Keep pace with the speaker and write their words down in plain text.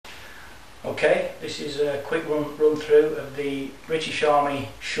Okay, this is a quick run through of the British Army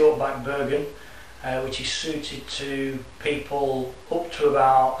shortback Bergen, which is suited to people up to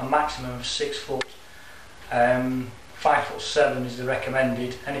about a maximum of 6 foot. 5'7" is the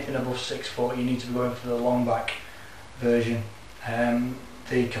recommended. Anything above 6 foot you need to be going for the long back version.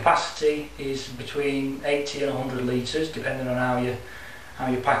 The capacity is between 80 and 100 litres depending on how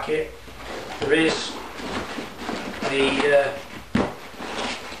you pack it. There is the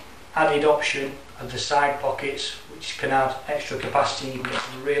added option of the side pockets, which can add extra capacity. You can get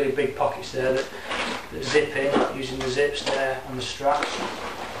some really big pockets there that zip in using the zips there on the straps,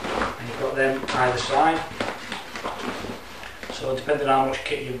 and you've got them either side. So depending on how much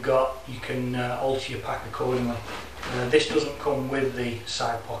kit you've got, you can alter your pack accordingly. This doesn't come with the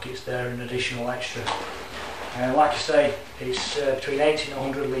side pockets, they're an additional extra. Like I say, it's between 80 and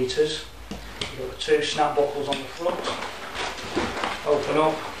 100 litres. You've got the 2 snap buckles on the front, open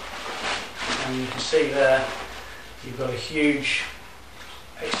up, and you can see there you've got a huge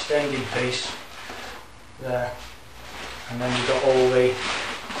extending piece there, and then you've got all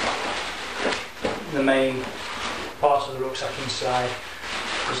the main part of the rucksack inside.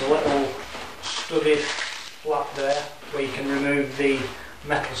 There's a little studded flap there where you can remove the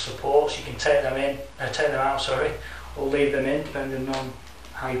metal supports. You can take them out, or leave them in depending on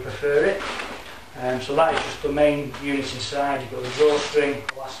how you prefer it. So that is just the main unit inside. You've got the drawstring,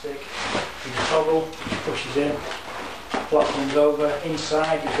 elastic, with the toggle, pushes in, flap comes over.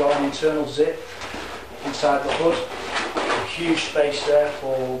 Inside you've got an internal zip inside the hood. A huge space there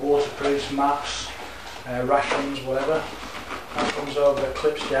for waterproofs, maps, rations, whatever. That comes over,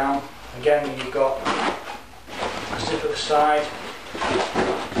 clips down. Again, you've got a zip at the side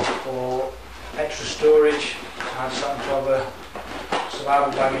for extra storage. I just happen to have a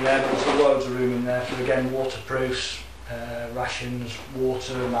survival bag in there, but there's loads of room in there for, again, waterproofs, rations,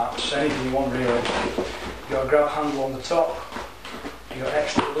 water, maps, anything you want really. You've got a grab handle on the top, you've got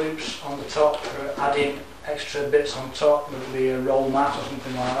extra loops on the top for adding extra bits on top, whether it be a roll mat or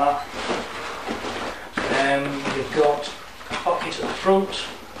something like that. You've got a pocket at the front,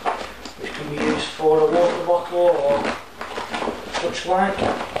 which can be used for a water bottle or such like.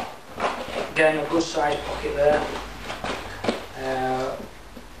 Again, a good sized pocket there.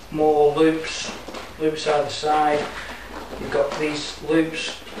 More loops either side. You've got these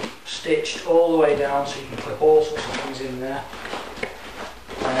loops stitched all the way down, so you can clip all sorts of things in there.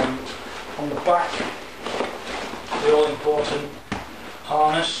 On the back, the all important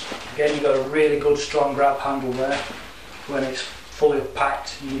harness. Again, you've got a really good strong grab handle there. When it's fully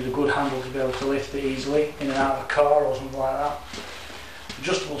packed, you need a good handle to be able to lift it easily in and out of a car or something like that.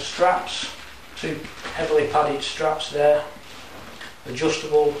 Adjustable straps, 2 heavily padded straps there.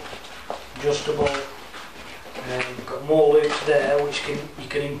 Adjustable. You've got more loops there, which you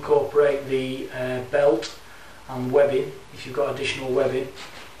can incorporate the belt and webbing if you've got additional webbing.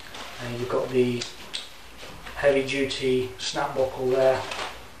 You've got the heavy duty snap buckle there,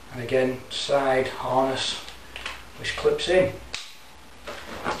 and again side harness which clips in.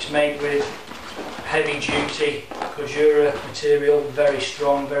 It's made with heavy duty Kojura material, very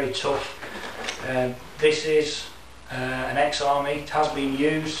strong, very tough. This is an ex-army, it has been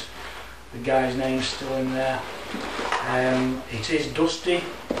used, the guy's name's still in there. It is dusty,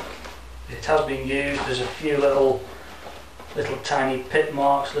 it has been used, there's a few little tiny pit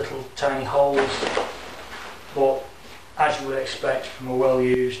marks, little tiny holes, but as you would expect from a well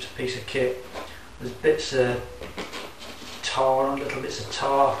used piece of kit, there's bits of tar, little bits of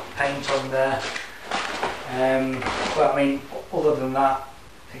tar paint on there. But I mean, other than that,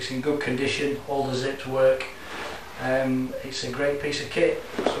 it's in good condition, all the zips work. It's a great piece of kit,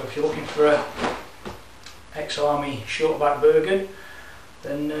 so if you're looking for a ex-army shortback Bergen,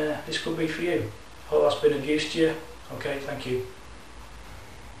 then this could be for you. Hope that's been of use to you. Okay, thank you.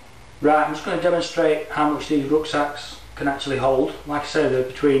 Right, I'm just going to demonstrate how much these rucksacks can actually hold. Like I said, they're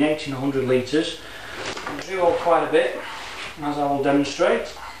between 80 and 100 litres. They do hold quite a bit, as I will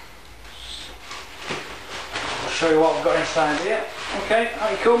demonstrate. I'll show you what I've got inside here. Okay,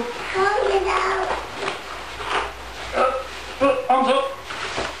 out you come. Hold it out. Arms up.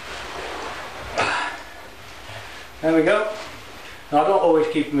 There we go. Now, I don't always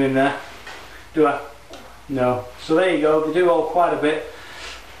keep them in there, do I? No. So there you go, they do hold quite a bit.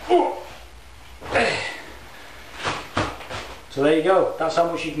 So there you go, that's how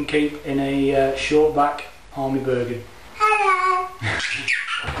much you can keep in a shortback Army Bergen. Hello.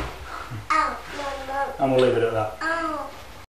 Oh, Mama. And we'll leave it at that.